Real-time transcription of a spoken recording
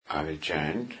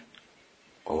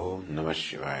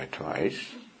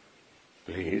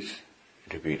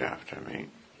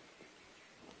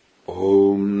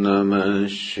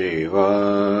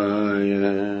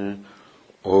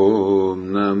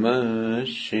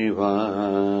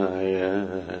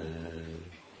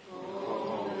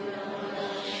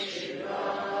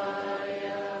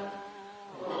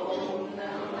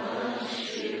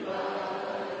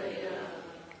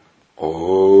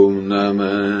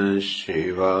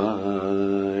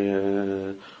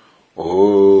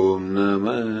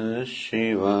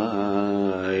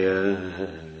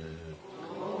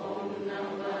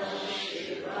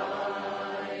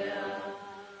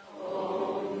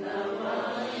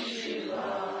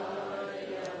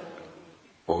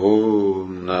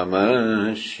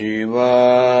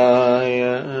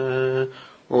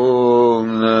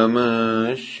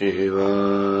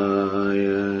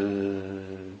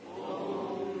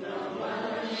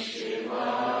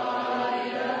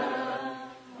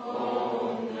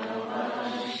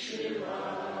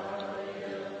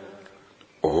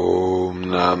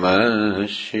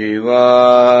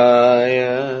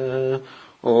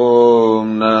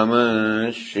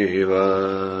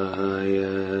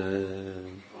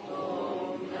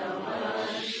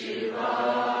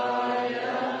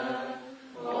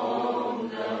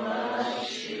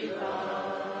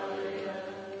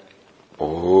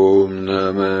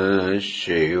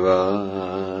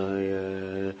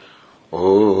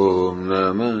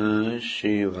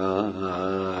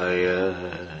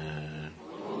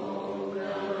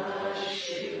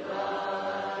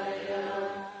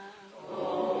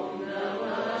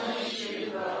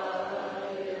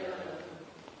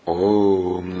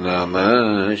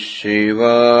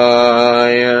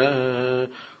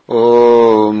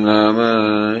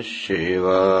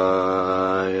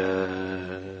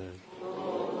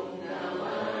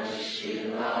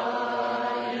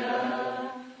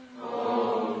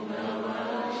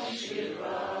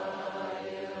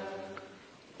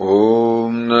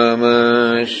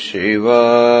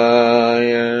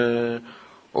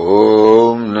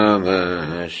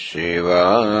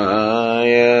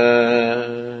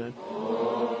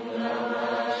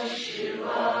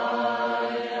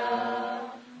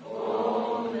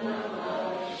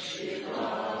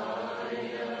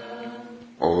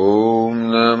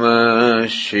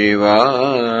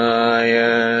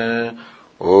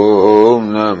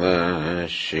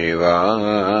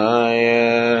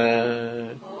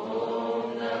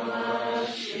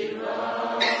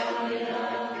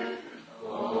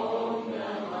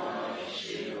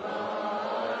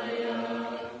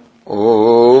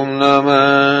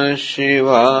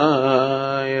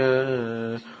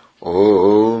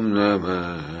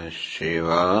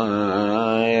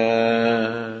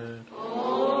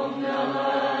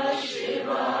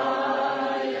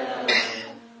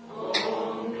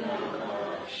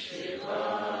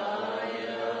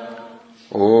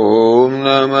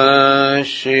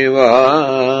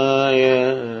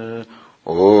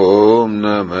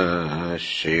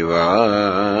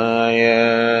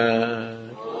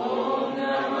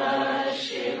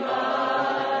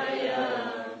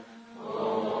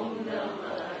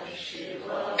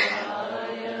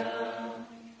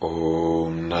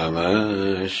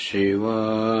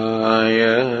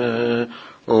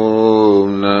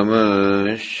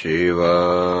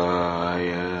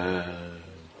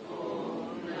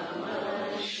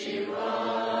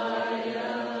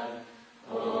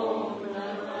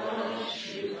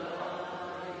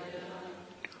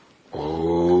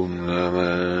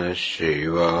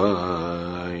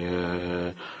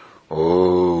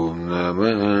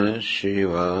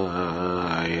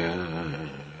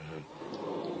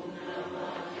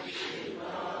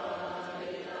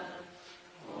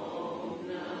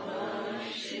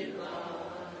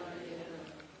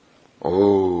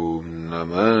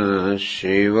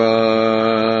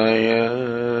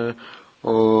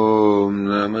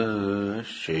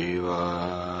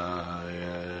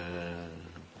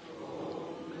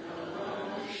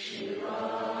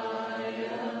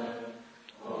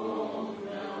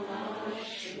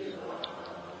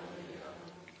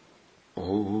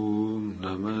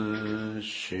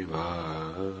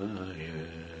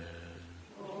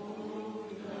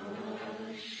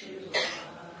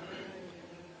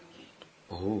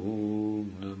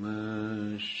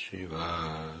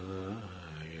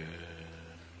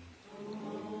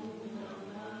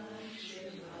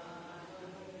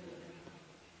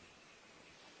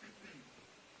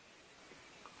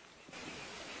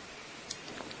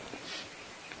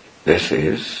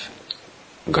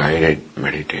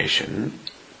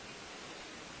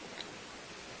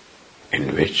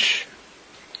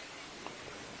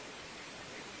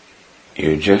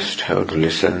You just have to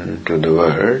listen to the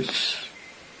words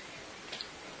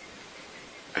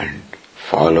and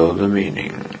follow the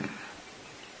meaning.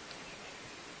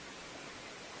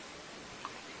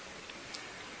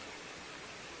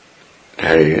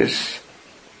 There is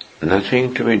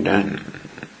nothing to be done.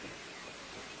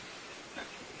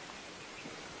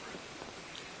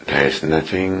 There is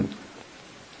nothing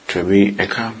to be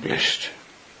accomplished.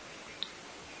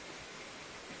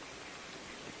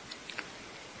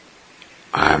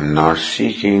 I am not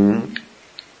seeking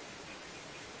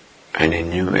any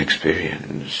new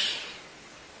experience.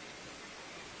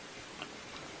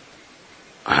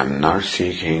 I am not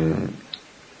seeking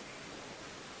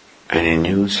any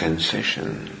new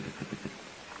sensation.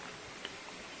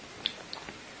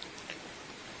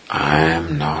 I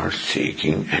am not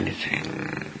seeking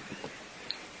anything.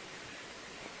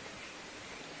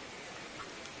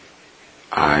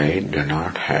 I do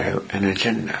not have an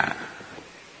agenda.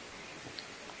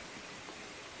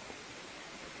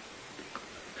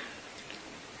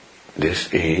 This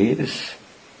is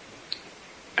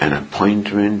an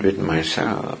appointment with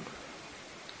myself,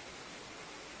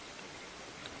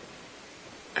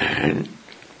 and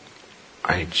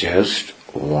I just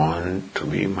want to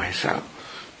be myself.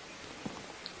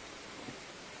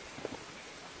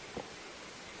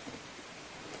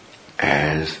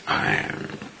 As I am.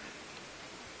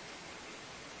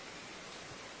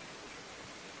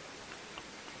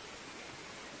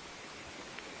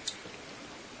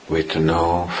 With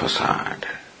no facade,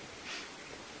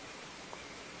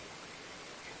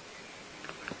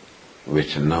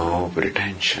 with no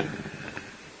pretension.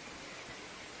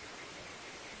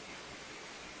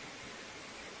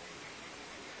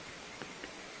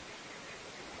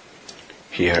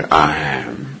 Here I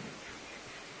am,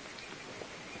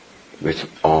 with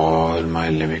all my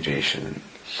limitations,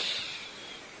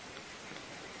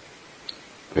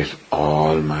 with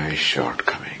all my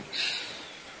shortcomings.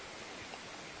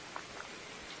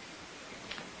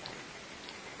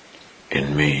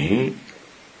 In me,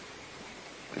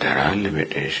 there are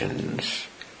limitations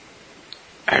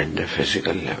at the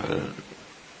physical level.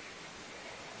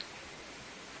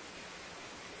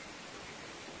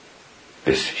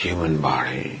 This human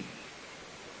body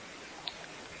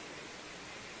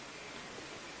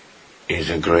is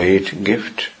a great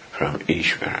gift from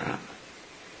Ishvara.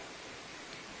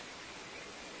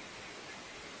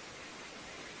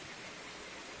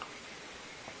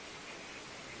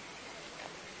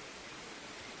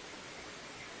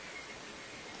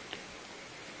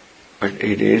 But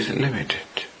it is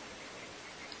limited.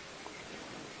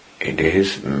 It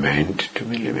is meant to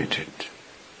be limited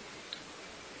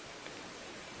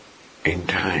in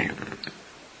time,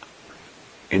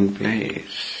 in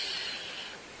place,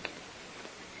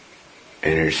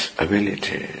 in its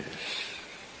abilities,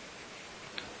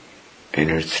 in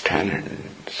its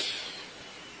talents.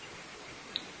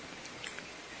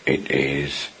 It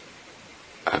is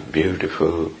a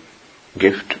beautiful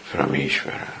gift from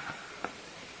Ishvara.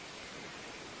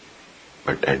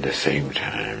 But at the same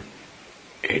time,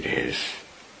 it is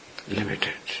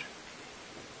limited.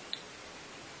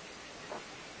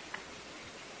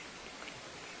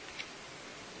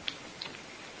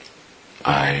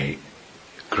 I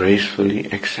gracefully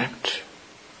accept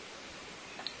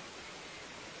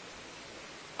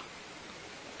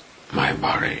my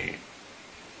body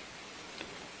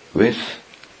with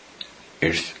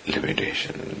its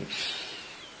limitations.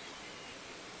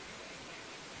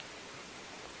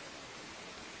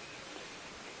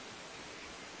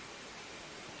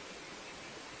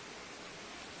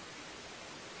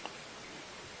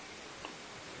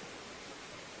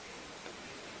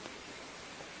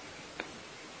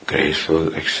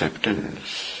 Graceful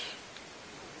acceptance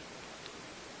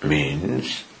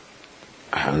means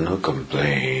I have no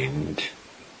complaint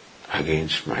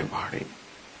against my body.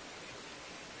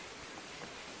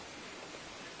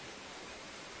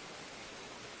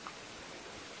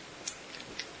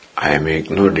 I make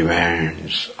no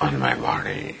demands on my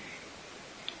body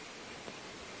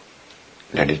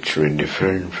that it should be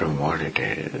different from what it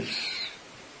is.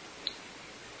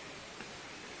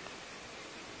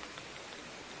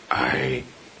 I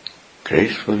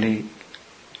gracefully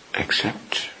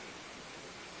accept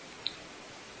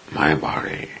my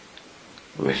body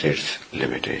with its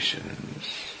limitations.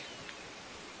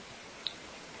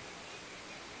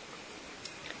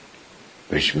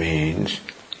 Which means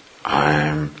I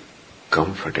am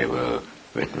comfortable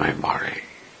with my body.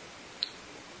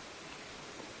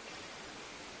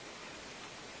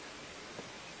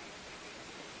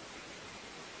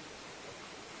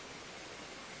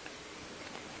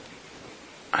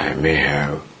 I may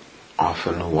have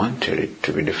often wanted it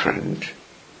to be different,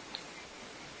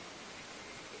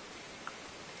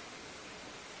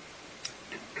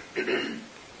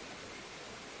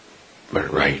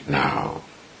 But right now,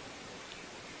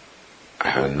 I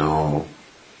have no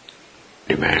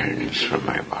demands from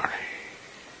my body.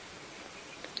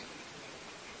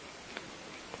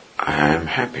 I am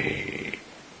happy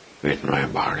with my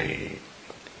body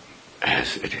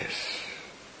as it is.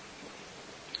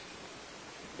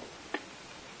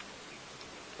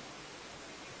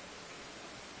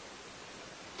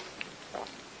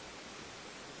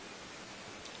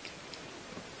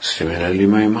 Similarly,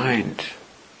 my mind.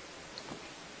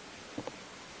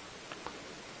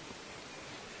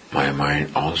 My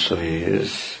mind also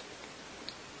is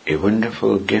a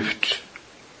wonderful gift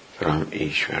from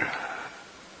Ishvara.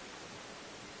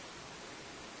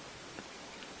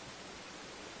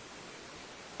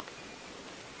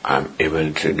 I'm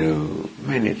able to do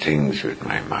many things with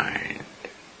my mind.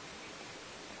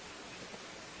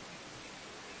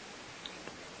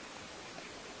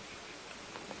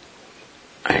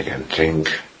 I can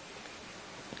think,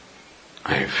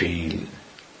 I feel,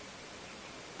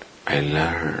 I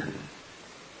learn,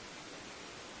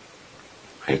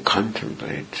 I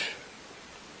contemplate,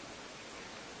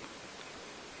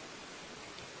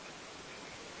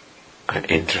 I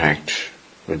interact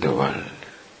with the world.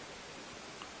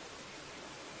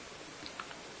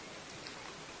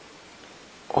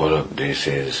 All of this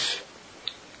is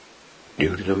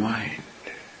due to the mind.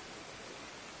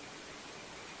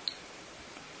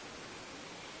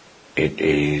 It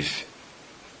is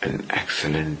an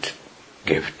excellent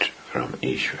gift from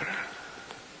Ishvara.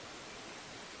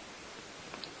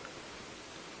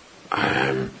 I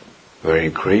am very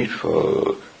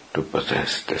grateful to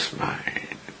possess this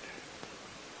mind.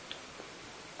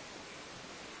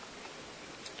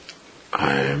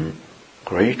 I am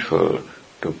grateful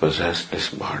to possess this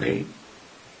body,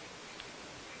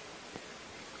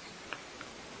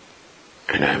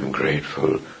 and I am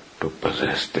grateful to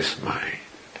possess this mind.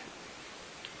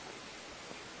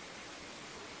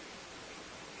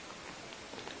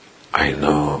 I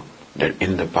know that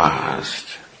in the past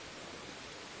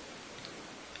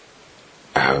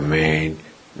I have made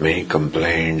many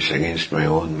complaints against my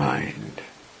own mind.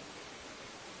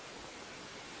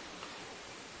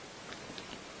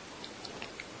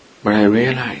 But I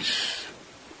realize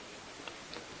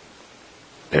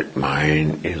that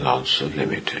mind is also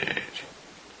limited.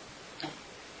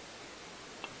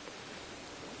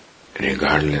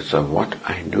 Regardless of what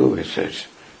I do with it,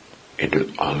 it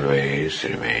will always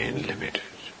remain limited.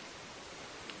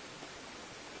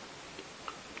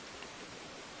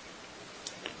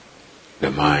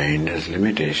 The mind has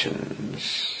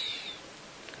limitations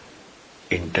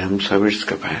in terms of its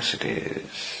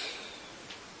capacities.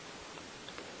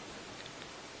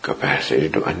 Capacity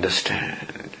to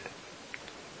understand,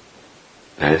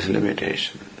 that is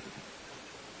limitation.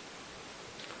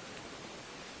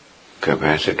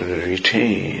 Capacity to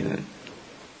retain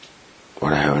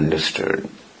what I have understood,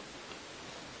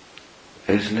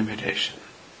 that is limitation.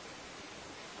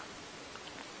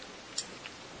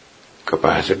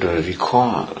 Capacity to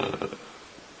recall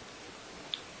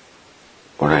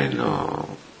what I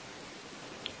know,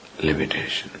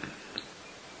 limitation.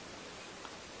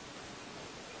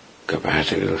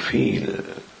 Capacity to feel,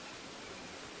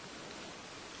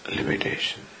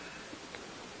 limitation.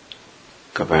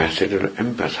 Capacity to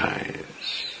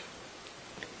empathize,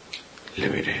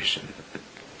 limitation.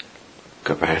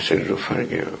 Capacity to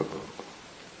forgive,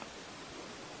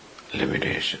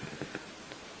 limitation.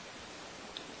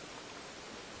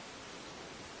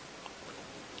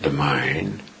 The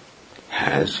mind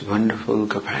has wonderful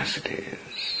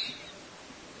capacities,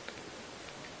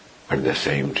 but at the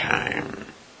same time,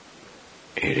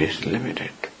 it is limited.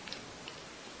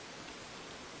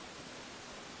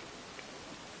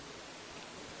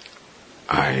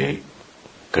 I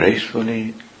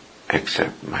gracefully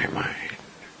accept my mind.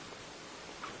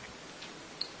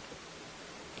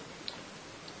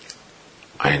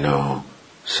 I know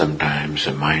sometimes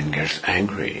the mind gets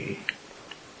angry.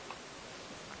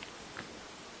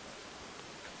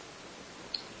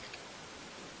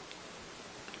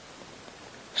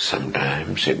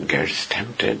 Sometimes it gets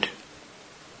tempted.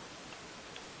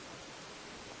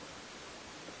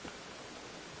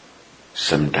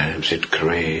 Sometimes it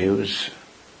craves.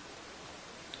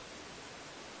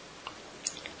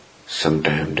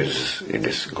 Sometimes it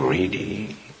is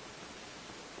greedy.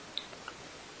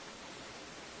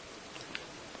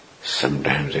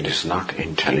 Sometimes it is not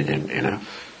intelligent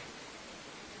enough.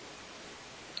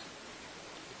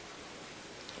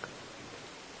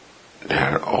 There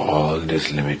are all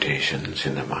these limitations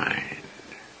in the mind.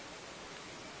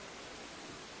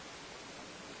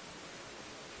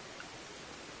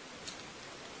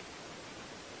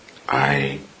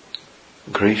 I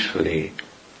gracefully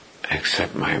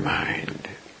accept my mind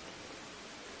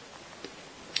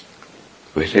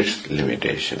with its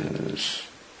limitations,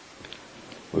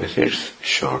 with its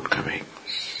shortcomings.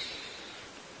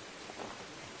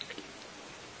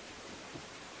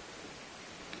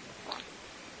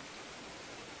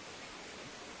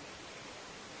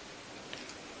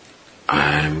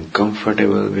 I am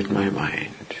comfortable with my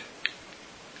mind.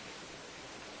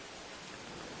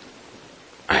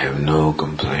 I have no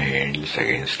complaints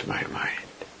against my mind.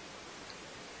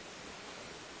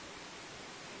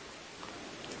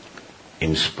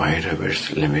 In spite of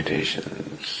its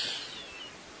limitations,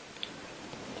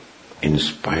 in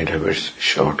spite of its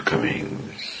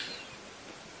shortcomings,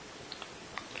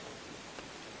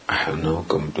 I have no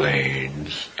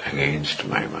complaints against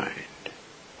my mind.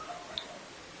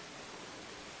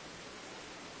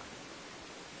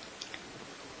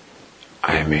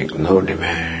 I make no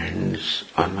demands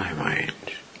on my mind.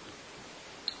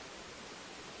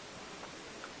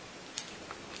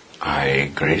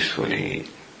 I gracefully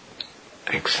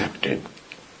accept it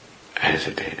as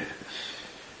it is.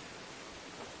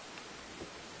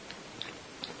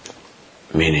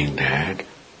 Meaning that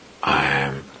I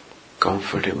am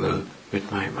comfortable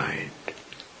with my mind.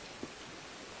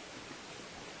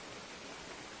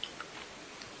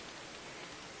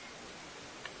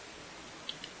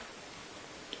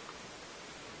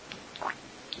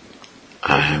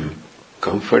 I am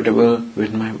comfortable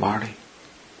with my body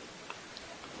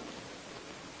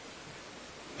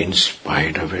in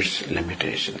spite of its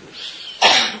limitations.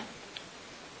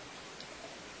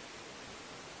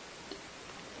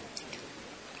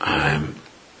 I am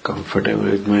comfortable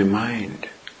with my mind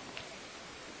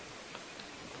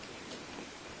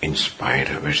in spite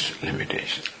of its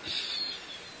limitations.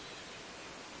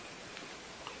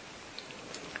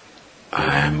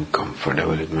 I am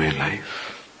comfortable with my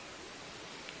life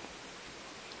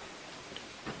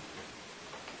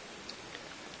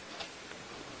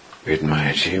with my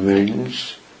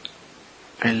achievements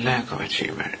and lack of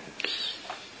achievements.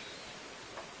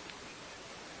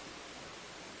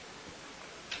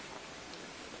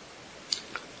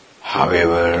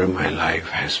 However my life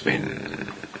has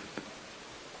been,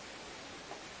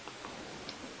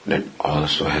 that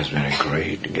also has been a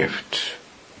great gift.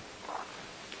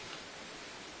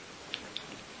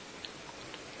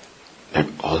 That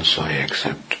also I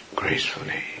accept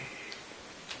gracefully.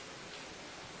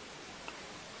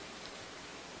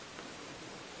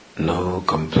 No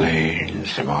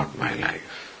complaints about my life.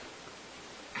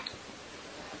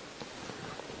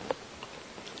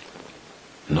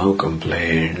 No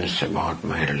complaints about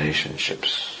my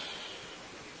relationships.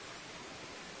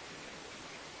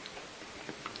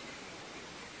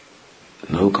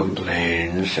 No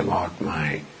complaints about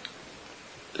my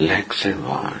lacks and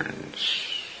wants.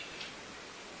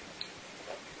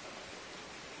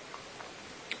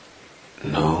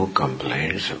 No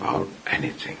complaints about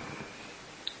anything.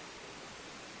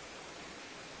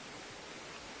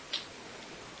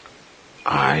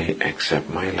 I accept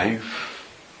my life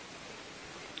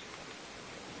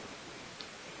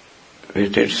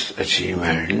with its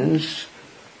achievements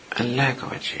and lack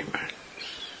of achievements.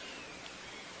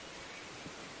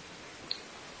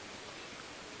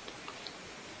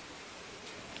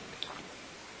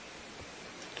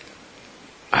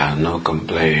 I have no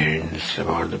complaints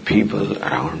about the people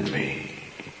around me.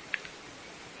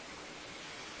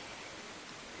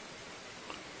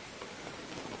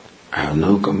 I have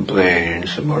no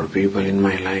complaints about people in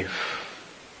my life,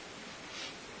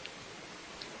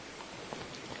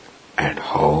 at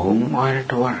home or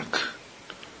at work,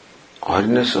 or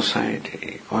in a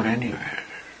society, or anywhere.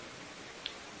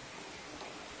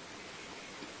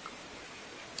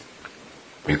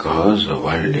 Because the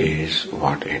world is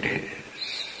what it is.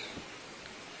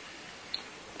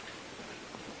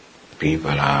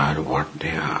 People are what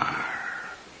they are.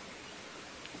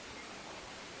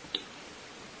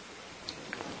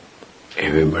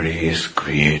 Everybody is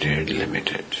created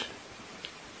limited.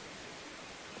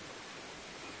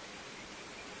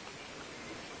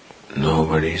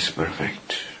 Nobody is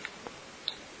perfect.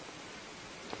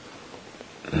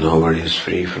 Nobody is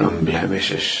free from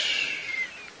blemishes.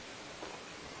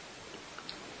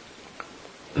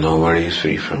 Nobody is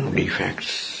free from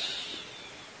defects.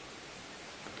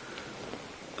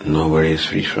 Nobody is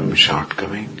free from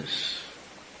shortcomings.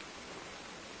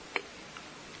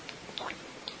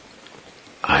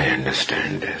 I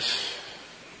understand this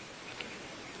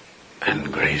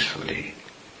and gracefully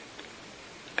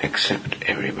accept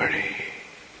everybody,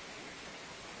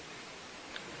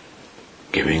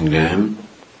 giving them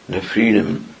the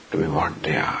freedom to be what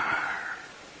they are.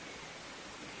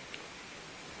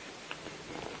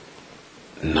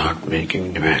 not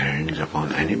making demands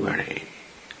upon anybody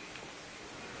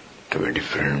to be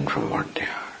different from what they are.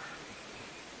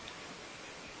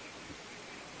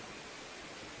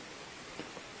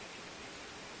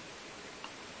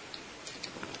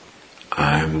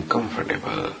 I am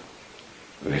comfortable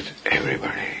with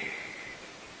everybody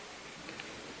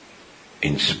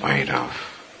in spite of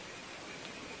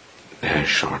their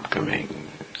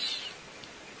shortcomings,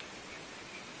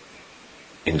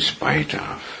 in spite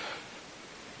of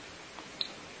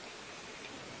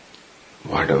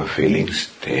whatever feelings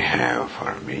they have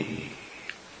for me.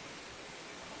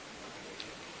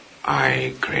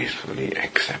 I gracefully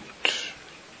accept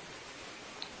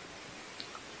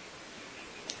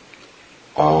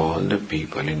all the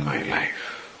people in my life,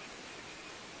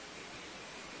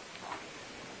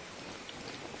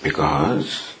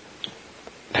 because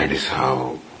that is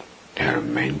how they are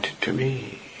meant to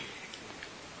be.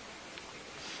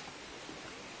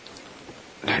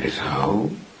 That is how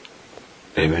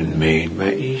they've been made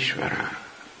by Ishvara.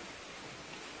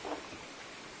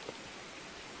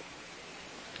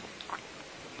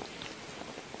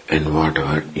 And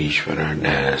whatever Ishvara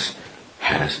does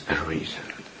has a reason.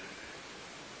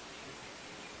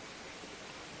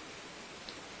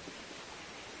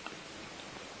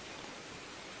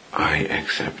 I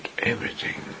accept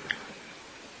everything.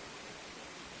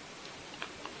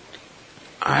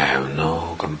 I have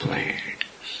no complaints.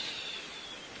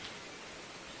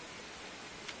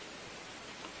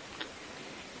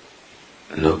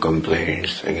 No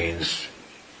complaints against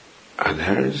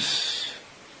others.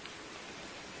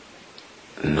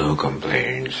 No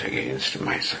complaints against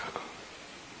myself.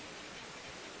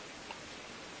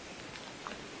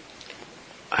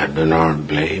 I do not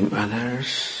blame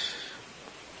others.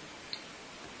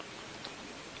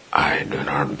 I do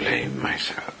not blame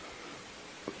myself.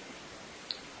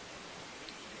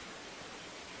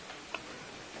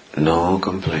 No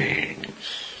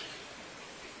complaints.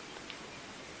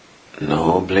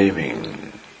 No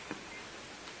blaming.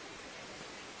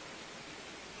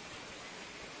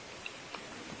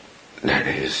 That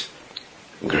is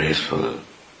graceful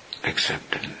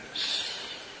acceptance.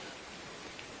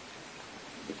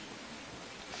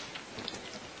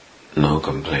 No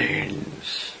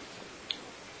complaints.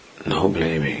 No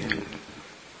blaming,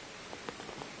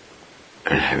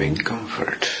 and having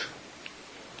comfort.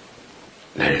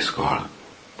 That is called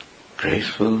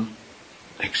graceful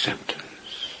acceptance.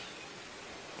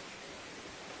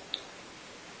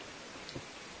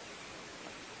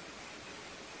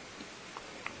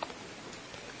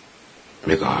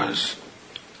 Because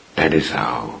that is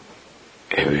how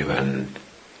everyone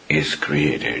is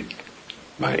created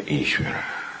by Ishvara.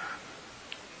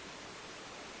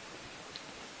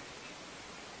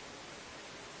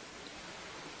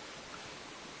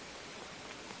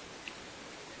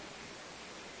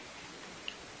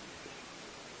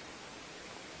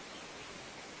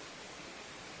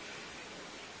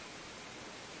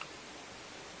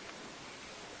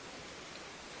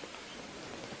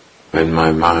 When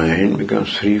my mind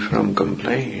becomes free from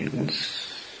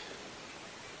complaints,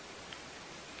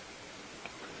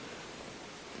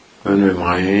 when my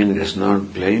mind does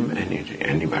not blame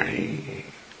anybody,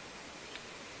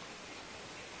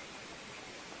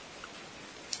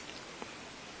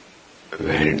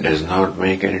 when it does not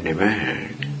make any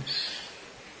demands,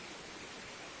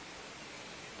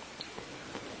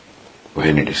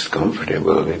 when it is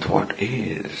comfortable with what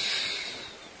is,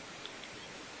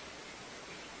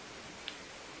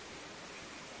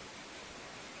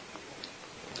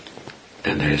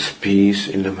 then there is peace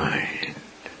in the mind.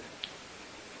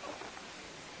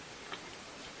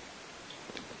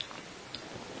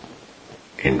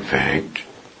 In fact,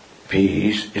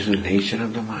 peace is the nature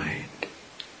of the mind.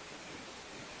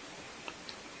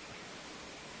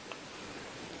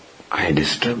 I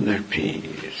disturb that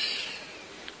peace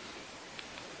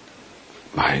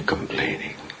by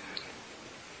complaining.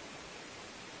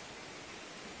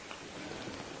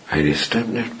 I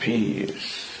disturb that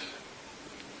peace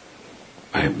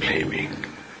by blaming.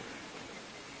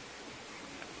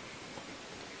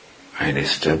 I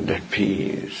disturb that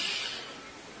peace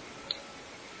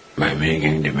by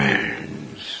making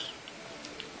demands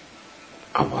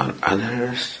upon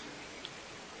others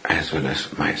as well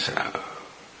as myself.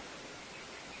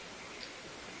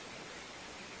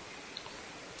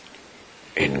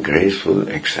 In graceful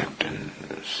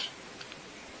acceptance,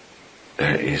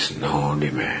 there is no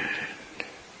demand.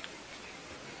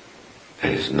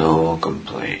 There is no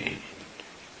complaint.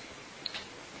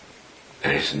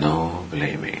 There is no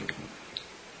blaming.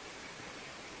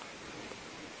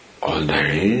 All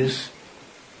there is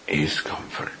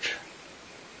comfort.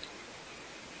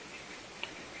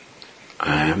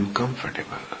 I am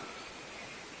comfortable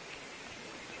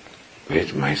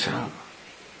with myself.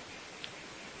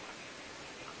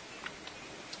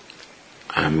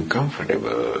 I am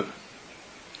comfortable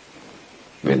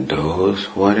with those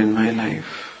who are in my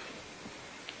life.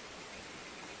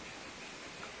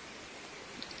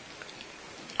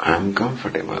 I am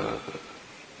comfortable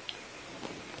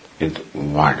with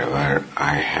whatever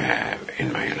I have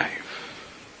in my life.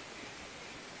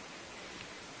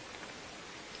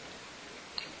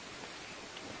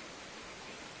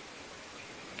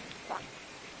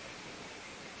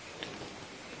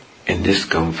 In this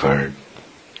comfort,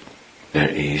 there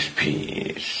is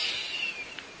peace.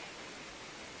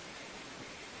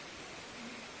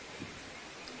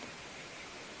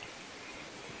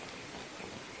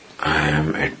 I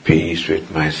am at peace with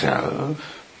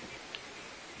myself.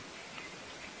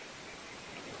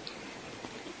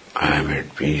 I am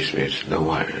at peace with the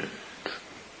world.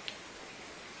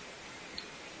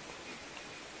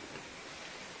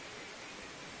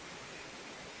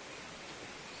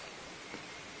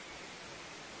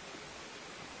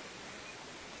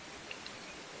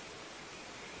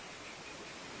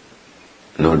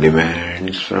 No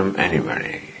demands from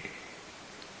anybody.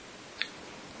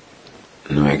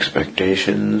 No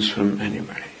expectations from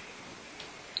anybody.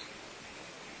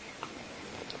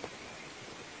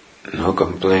 No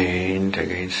complaint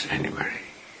against anybody.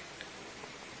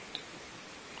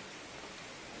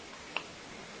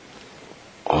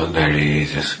 All there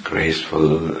is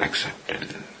graceful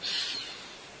acceptance.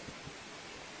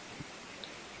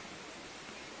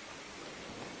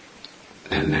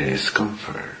 Then there is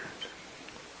comfort.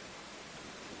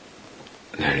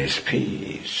 There is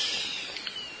peace,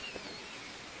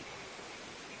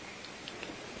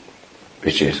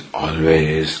 which is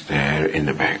always there in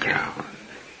the background.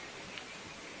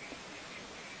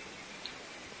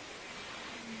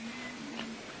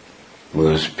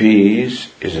 Because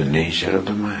peace is the nature of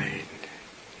the mind.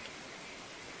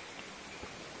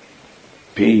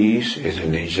 Peace is the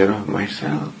nature of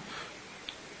myself.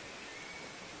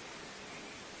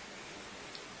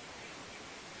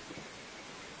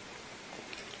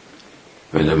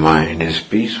 When the mind is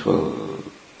peaceful,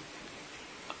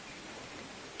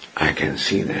 I can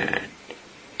see that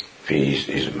peace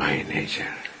is my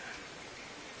nature.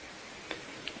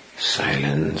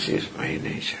 Silence is my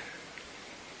nature.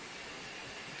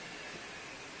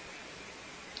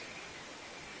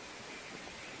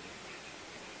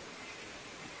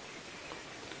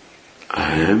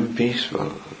 I am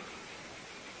peaceful.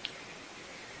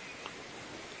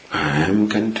 I am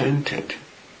contented.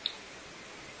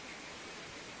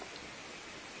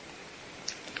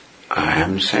 I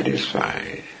am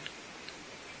satisfied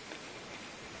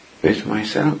with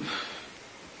myself,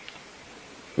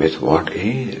 with what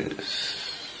is.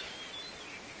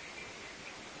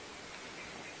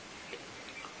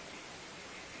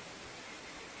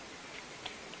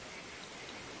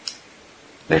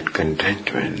 That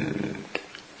contentment,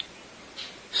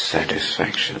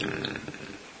 satisfaction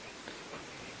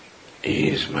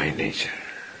is my nature.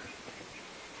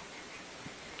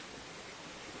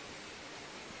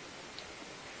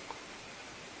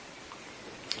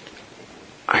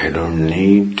 I don't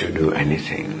need to do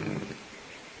anything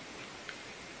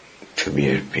to be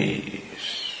at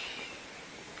peace.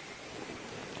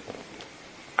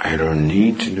 I don't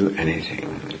need to do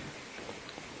anything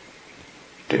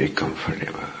to be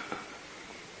comfortable.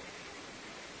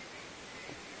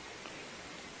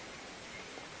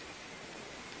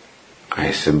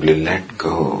 I simply let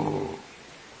go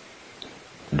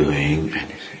doing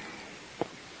anything.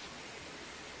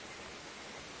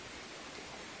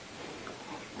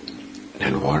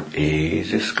 Then what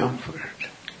is comfort?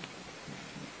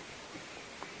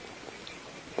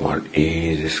 What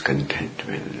is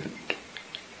contentment?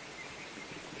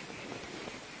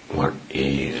 What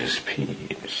is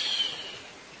peace?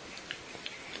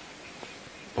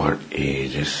 What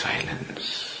is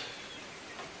silence?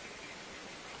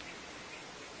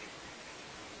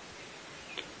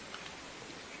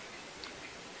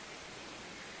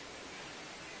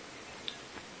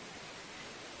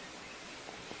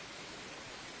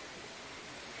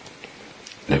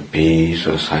 The peace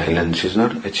or silence is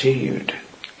not achieved.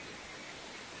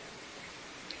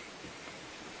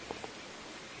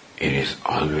 It is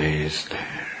always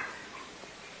there.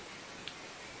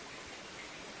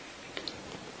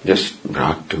 Just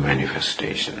brought to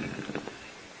manifestation.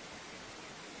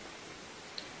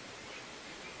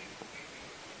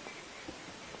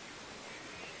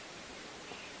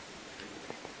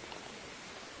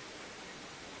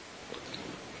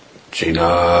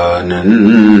 Chidananda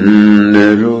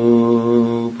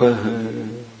Rupa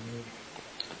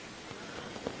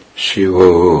Shiva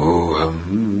Shivoham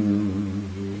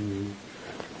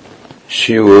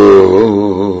Shivoham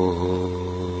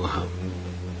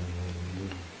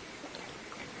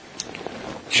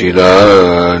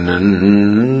Chidananda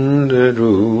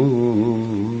Rupa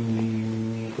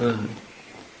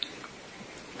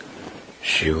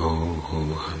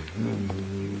Shivoham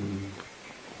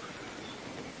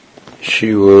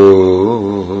Shivoham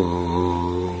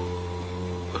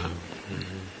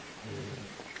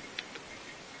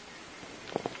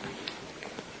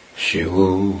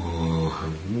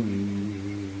Shivoham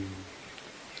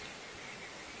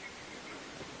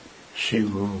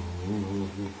Shivoham.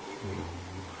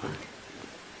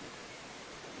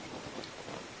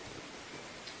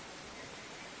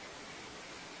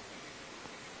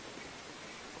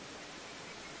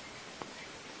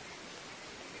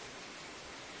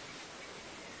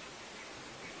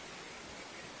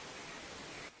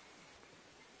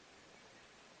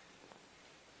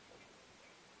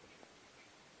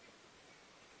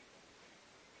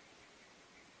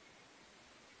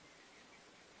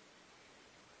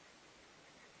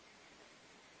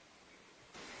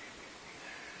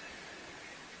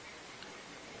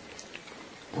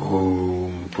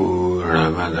 Om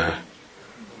Purnamada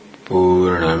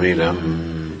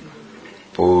Purnamidam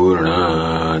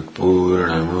Purnat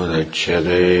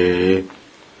Purnamudachyate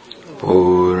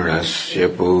Purnasya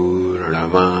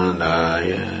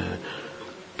Purnamadaya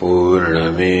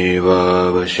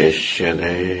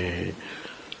Purnamevavashishyate.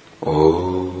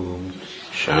 Om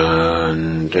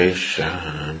Shanti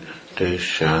Shanti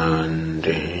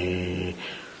Shanti.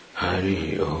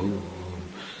 Hari Om.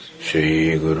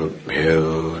 Shri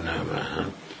Gurubhyo Namaha.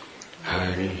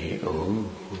 Hari Om.